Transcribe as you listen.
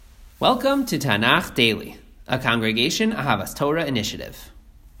Welcome to Tanakh Daily, a Congregation Ahavas Torah initiative.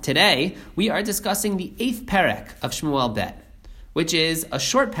 Today, we are discussing the 8th perek of Shmuel Bet, which is a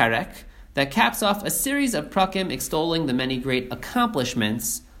short perek that caps off a series of prakim extolling the many great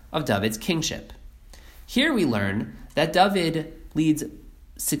accomplishments of David's kingship. Here we learn that David leads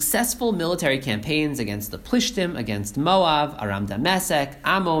successful military campaigns against the Plishtim, against Moab, Aram Damasek,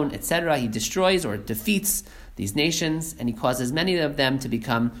 Ammon, etc. He destroys or defeats these nations, and he causes many of them to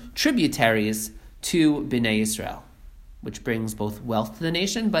become tributaries to Bnei Yisrael, which brings both wealth to the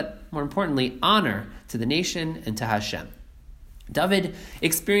nation, but more importantly, honor to the nation and to Hashem. David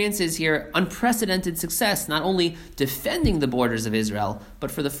experiences here unprecedented success, not only defending the borders of Israel, but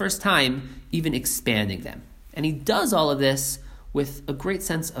for the first time, even expanding them. And he does all of this with a great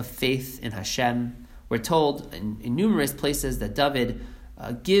sense of faith in Hashem. We're told in numerous places that David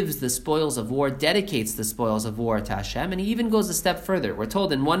gives the spoils of war, dedicates the spoils of war to Hashem, and he even goes a step further. We're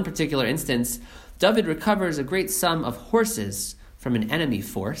told in one particular instance, David recovers a great sum of horses from an enemy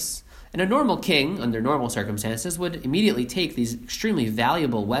force, and a normal king, under normal circumstances, would immediately take these extremely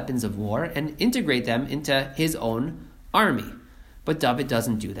valuable weapons of war and integrate them into his own army. But David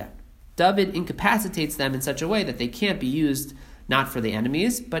doesn't do that. David incapacitates them in such a way that they can't be used not for the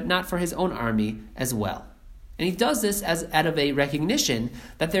enemies, but not for his own army as well. And he does this as out of a recognition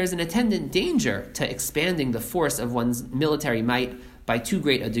that there is an attendant danger to expanding the force of one's military might by too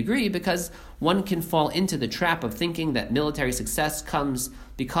great a degree, because one can fall into the trap of thinking that military success comes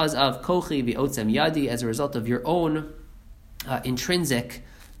because of kochi v'otzem yadi, as a result of your own intrinsic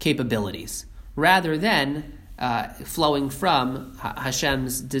capabilities, rather than flowing from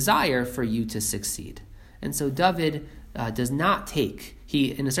Hashem's desire for you to succeed. And so David does not take,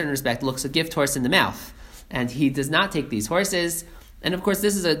 he in a certain respect looks a gift horse in the mouth, and he does not take these horses. And of course,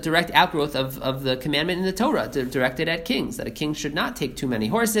 this is a direct outgrowth of the commandment in the Torah directed at kings, that a king should not take too many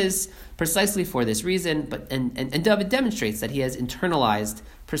horses, precisely for this reason. And David demonstrates that he has internalized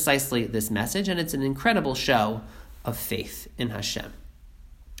precisely this message, and it's an incredible show of faith in Hashem.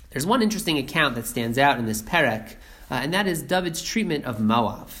 There's one interesting account that stands out in this perek, and that is David's treatment of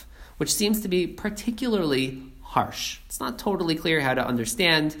Moab, which seems to be particularly harsh. It's not totally clear how to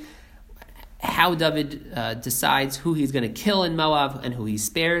understand how David decides who he's going to kill in Moab and who he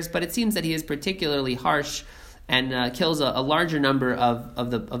spares, but it seems that he is particularly harsh and kills a larger number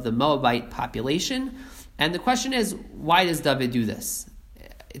of the Moabite population. And the question is, why does David do this?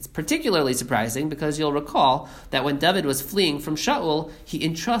 It's particularly surprising because you'll recall that when David was fleeing from Shaul, he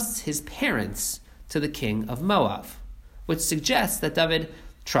entrusts his parents to the king of Moab, which suggests that David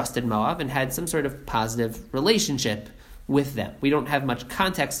trusted Moab and had some sort of positive relationship with them. We don't have much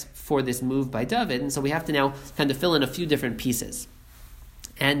context for this move by David, and so we have to now kind of fill in a few different pieces.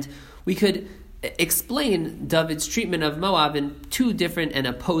 And we could explain David's treatment of Moab in two different and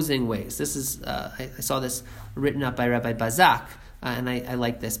opposing ways. This is, I saw this written up by Rabbi Bazak, and I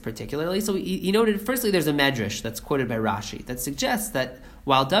like this particularly. So he noted, firstly, there's a medrash that's quoted by Rashi that suggests that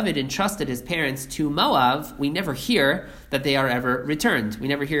while David entrusted his parents to Moab, we never hear that they are ever returned. We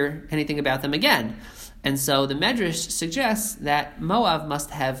never hear anything about them again. And so the Medrash suggests that Moab must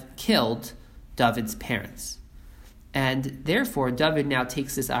have killed David's parents. And therefore, David now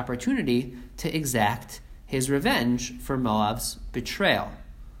takes this opportunity to exact his revenge for Moab's betrayal.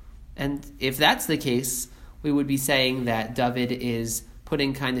 And if that's the case, we would be saying that David is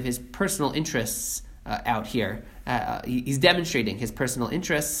putting kind of his personal interests out here. He's demonstrating his personal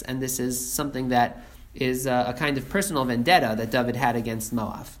interests, and this is something that is a kind of personal vendetta that David had against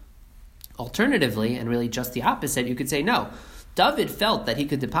Moab. Alternatively, and really just the opposite, you could say, no, David felt that he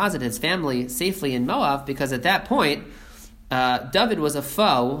could deposit his family safely in Moab because at that point, David was a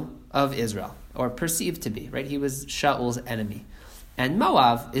foe of Israel, or perceived to be, right? He was Shaul's enemy. And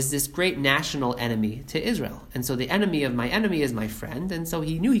Moab is this great national enemy to Israel. And so the enemy of my enemy is my friend. And so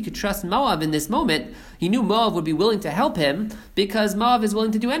he knew he could trust Moab in this moment. He knew Moab would be willing to help him because Moab is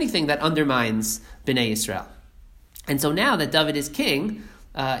willing to do anything that undermines Bnei Yisrael. And so now that David is king,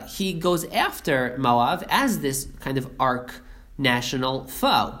 he goes after Moab as this kind of arch national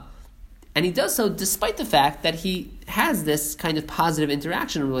foe. And he does so despite the fact that he has this kind of positive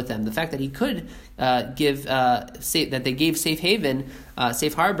interaction with them. The fact that he could that they gave safe haven,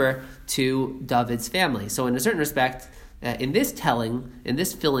 safe harbor to David's family. So in a certain respect, in this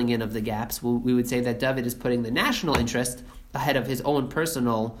filling in of the gaps, we would say that David is putting the national interest ahead of his own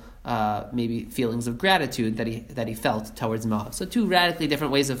personal maybe feelings of gratitude that he felt towards Moab. So two radically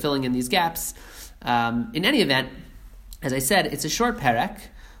different ways of filling in these gaps. In any event, as I said, it's a short perek,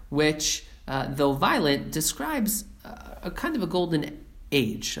 which, though violent, describes a kind of a golden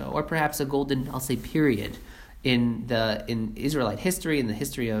age, or perhaps a golden, I'll say, period in Israelite history, in the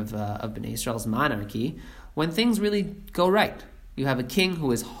history of Bnei Israel's monarchy, when things really go right. You have a king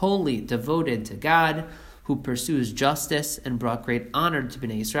who is wholly devoted to God, who pursues justice and brought great honor to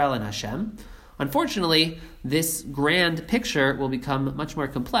Bnei Israel and Hashem. Unfortunately, this grand picture will become much more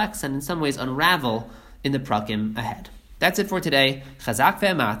complex and in some ways unravel in the prakim ahead. That's it for today. Chazak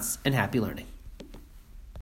ve'ematz, and happy learning.